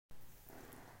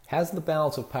Has the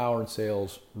balance of power in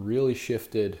sales really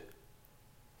shifted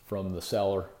from the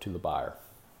seller to the buyer?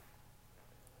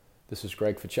 This is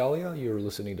Greg Ficellia. You're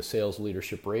listening to Sales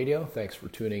Leadership Radio. Thanks for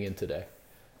tuning in today.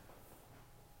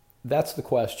 That's the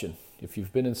question. If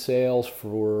you've been in sales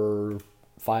for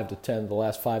the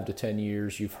last 5 to 10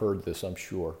 years, you've heard this, I'm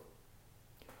sure,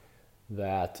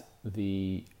 that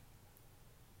the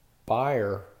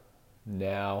buyer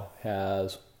now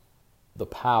has the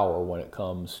power when it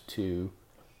comes to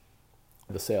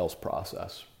the sales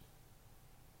process.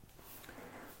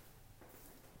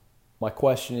 My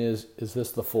question is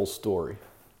this the full story?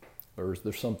 Or is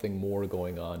there something more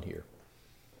going on here?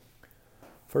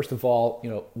 First of all,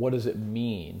 what does it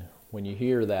mean when you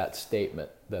hear that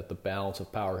statement that the balance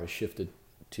of power has shifted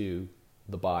to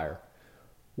the buyer?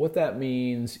 What that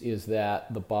means is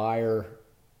that the buyer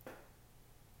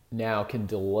now can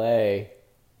delay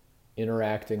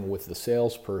interacting with the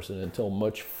salesperson until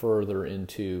much further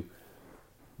into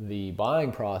the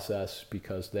buying process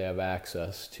because they have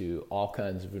access to all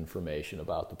kinds of information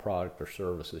about the product or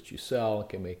service that you sell and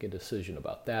can make a decision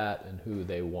about that and who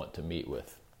they want to meet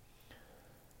with.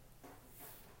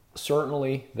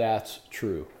 Certainly that's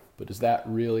true, but is that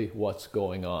really what's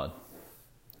going on?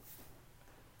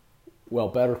 Well,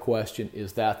 better question,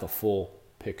 is that the full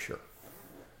picture?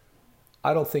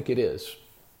 I don't think it is,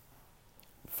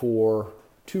 for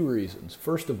two reasons.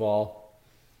 First of all,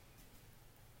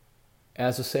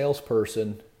 as a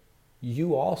salesperson,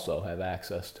 you also have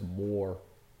access to more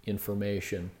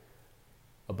information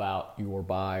about your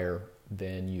buyer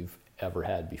than you've ever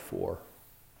had before.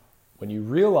 When you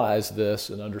realize this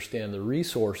and understand the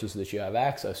resources that you have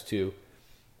access to,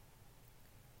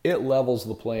 it levels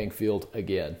the playing field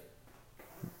again.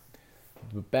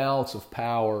 The balance of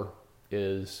power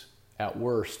is, at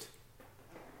worst,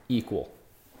 equal.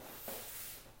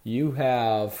 You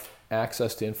have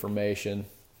access to information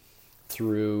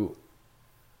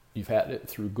you've had it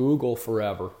through Google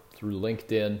forever, through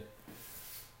LinkedIn,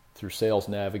 through Sales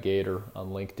Navigator on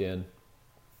LinkedIn.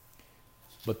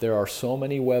 But there are so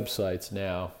many websites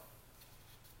now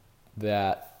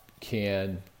that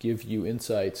can give you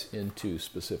insights into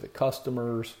specific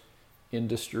customers,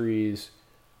 industries,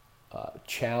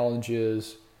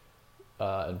 challenges,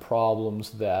 and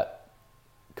problems that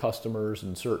customers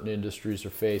in certain industries are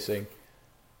facing.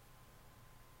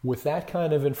 With that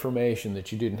kind of information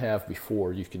that you didn't have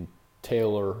before, you can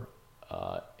tailor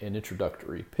an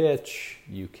introductory pitch.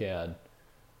 You can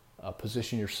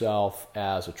position yourself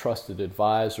as a trusted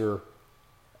advisor,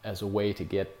 as a way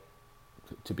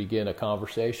to begin a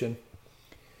conversation.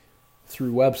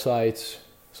 Through websites,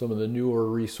 some of the newer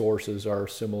resources are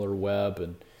SimilarWeb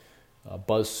and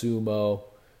BuzzSumo,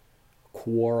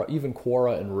 Quora, even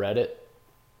Quora and Reddit,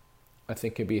 I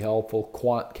think can be helpful.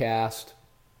 Quantcast.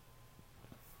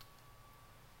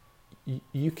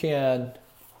 You can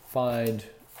find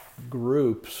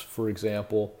groups, for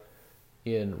example,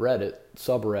 in Reddit,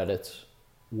 subreddits,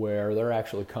 where there are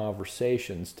actually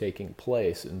conversations taking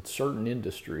place in certain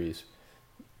industries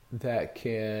that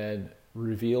can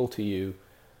reveal to you,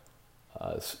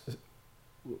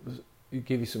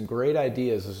 give you some great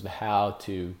ideas as to how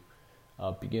to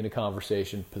begin a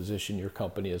conversation, position your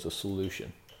company as a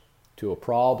solution to a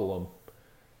problem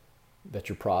that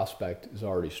your prospect is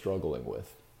already struggling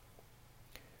with.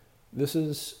 This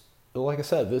is, like I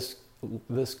said,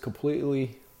 this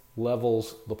completely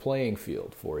levels the playing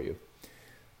field for you.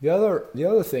 The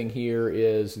other thing here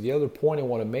is, the other point I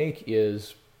want to make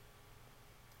is,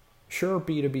 sure,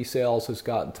 B2B sales has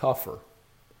gotten tougher.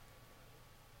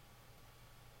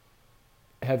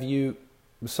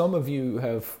 Some of you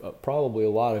have, probably a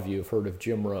lot of you have heard of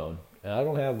Jim Rohn, and I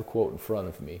don't have the quote in front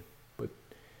of me, but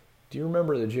do you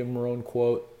remember the Jim Rohn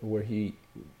quote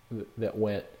that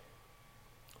went,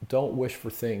 "Don't wish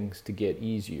for things to get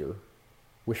easier,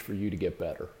 wish for you to get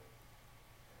better"?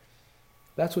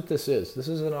 That's what this is. This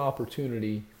is an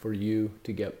opportunity for you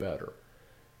to get better.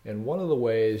 And one of the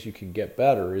ways you can get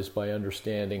better is by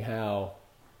understanding how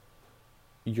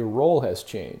your role has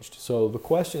changed. So the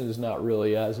question is not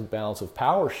really, has the balance of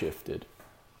power shifted,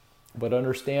 but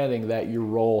understanding that your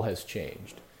role has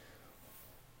changed.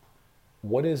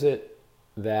 What is it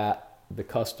that the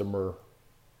customer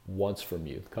wants from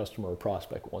you, the customer or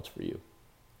prospect wants from you?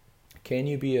 Can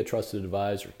you be a trusted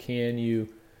advisor? Can you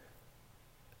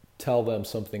tell them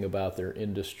something about their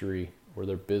industry or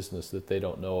their business that they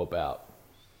don't know about?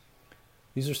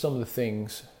 These are some of the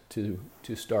things to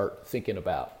start thinking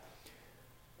about.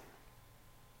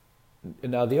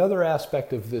 And now the other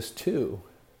aspect of this too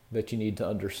that you need to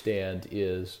understand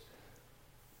is,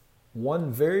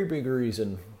 one very big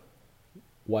reason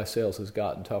why sales has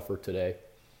gotten tougher today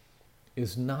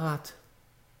is not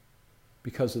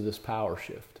because of this power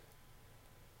shift.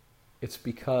 It's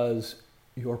because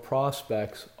your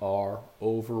prospects are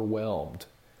overwhelmed.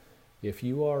 If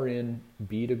you are in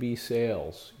B2B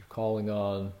sales, you're calling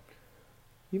on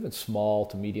even small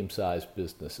to medium-sized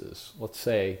businesses, let's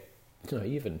say,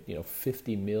 even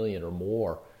 50 million or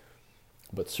more,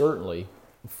 but certainly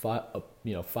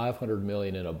 500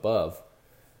 million and above.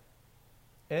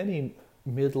 Any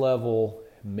mid-level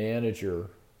manager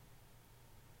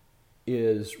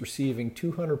is receiving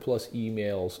 200 plus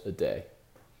emails a day.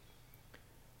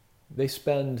 They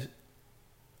spend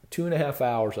 2.5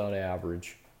 hours on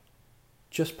average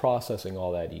just processing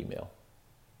all that email.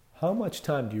 How much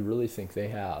time do you really think they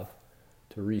have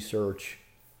to research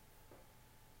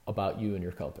about you and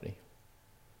your company?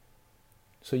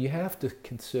 So you have to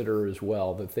consider as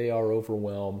well that they are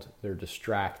overwhelmed, they're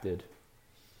distracted,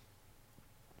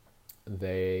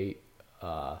 they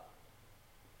have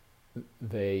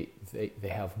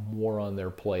more on their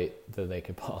plate than they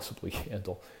can possibly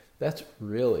handle. That's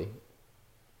really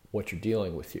what you're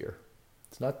dealing with here.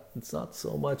 It's not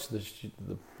so much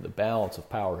the balance of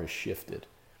power has shifted.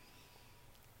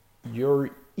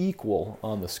 You're equal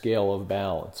on the scale of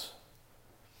balance.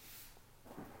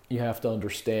 You have to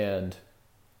understand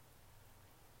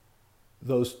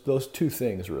those two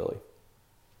things, really.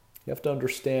 You have to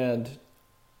understand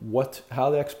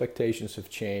how the expectations have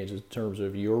changed in terms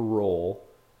of your role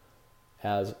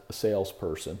as a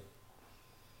salesperson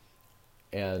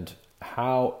and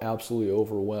how absolutely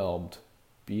overwhelmed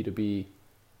B2B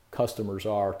customers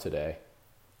are today,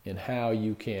 and how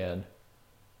you can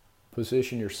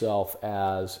position yourself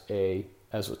as a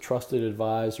trusted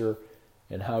advisor,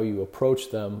 and how you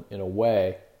approach them in a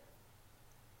way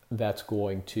that's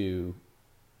going to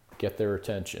get their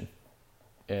attention.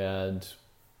 And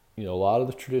a lot of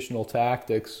the traditional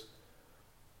tactics,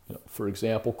 for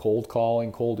example, cold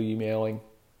calling, cold emailing,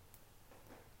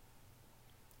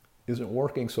 isn't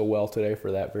working so well today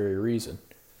for that very reason.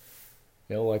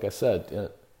 Like I said,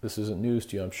 this isn't news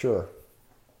to you, I'm sure.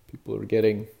 People are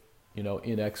getting,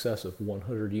 in excess of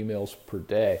 100 emails per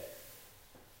day.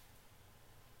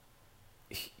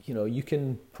 You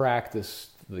can practice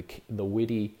the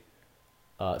witty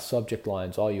subject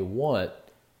lines all you want.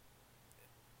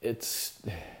 It's,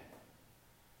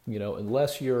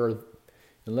 unless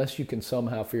you can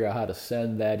somehow figure out how to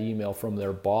send that email from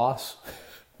their boss,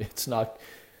 it's not,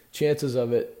 chances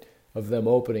of them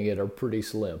opening it are pretty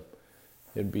slim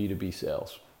in B2B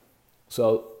sales.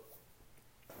 So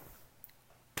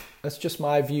that's just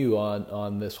my view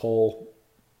on this whole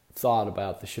thought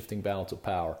about the shifting balance of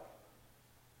power.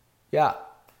 Yeah,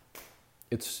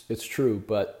 it's true,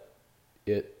 but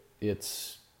it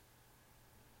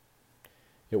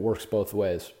works both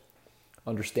ways.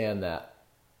 Understand that.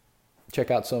 Check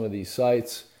out some of these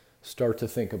sites. Start to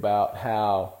think about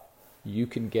how you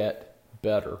can get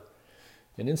better.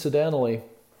 And incidentally,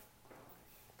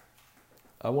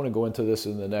 I want to go into this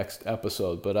in the next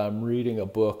episode, but I'm rereading a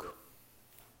book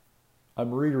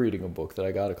that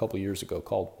I got a couple years ago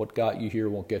called What Got You Here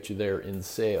Won't Get You There in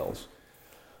Sales.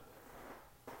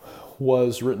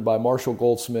 Was written by Marshall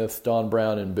Goldsmith, Don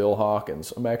Brown, and Bill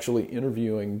Hawkins. I'm actually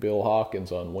interviewing Bill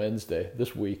Hawkins on Wednesday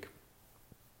this week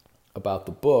about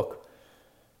the book,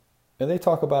 and they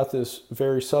talk about this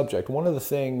very subject. One of the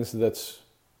things that's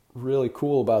really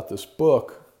cool about this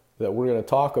book that we're going to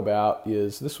talk about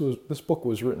is this book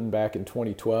was written back in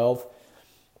 2012,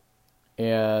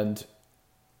 and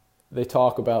they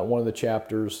talk about one of the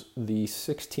chapters, the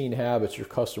 16 habits your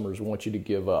customers want you to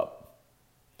give up.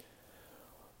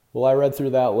 Well, I read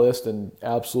through that list, and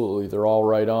absolutely, they're all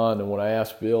right on. And when I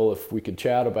asked Bill if we could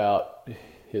chat about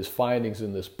his findings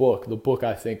in this book, the book,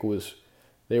 I think,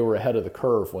 they were ahead of the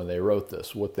curve when they wrote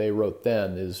this. What they wrote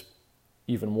then is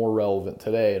even more relevant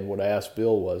today. And what I asked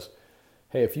Bill was,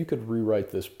 hey, if you could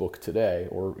rewrite this book today,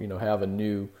 or have a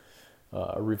new,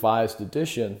 revised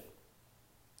edition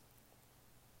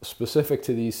specific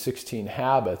to these 16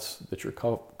 habits that your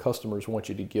customers want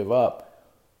you to give up,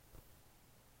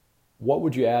 what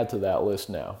would you add to that list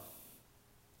now?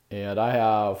 And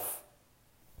I've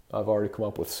already come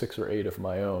up with 6 or 8 of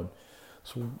my own.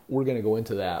 So we're going to go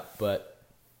into that, but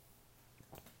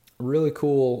really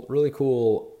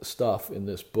cool stuff in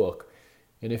this book.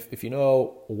 And if you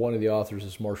know, one of the authors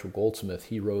is Marshall Goldsmith.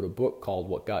 He wrote a book called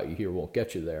What Got You Here Won't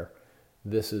Get You There.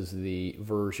 This is the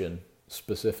version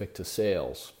specific to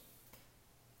sales.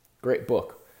 Great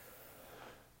book.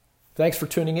 Thanks for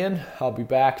tuning in. I'll be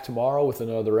back tomorrow with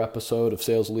another episode of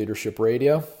Sales Leadership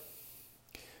Radio.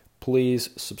 Please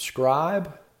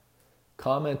subscribe,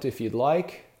 comment if you'd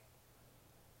like,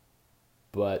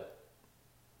 but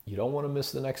you don't want to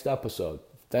miss the next episode.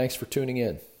 Thanks for tuning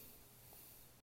in.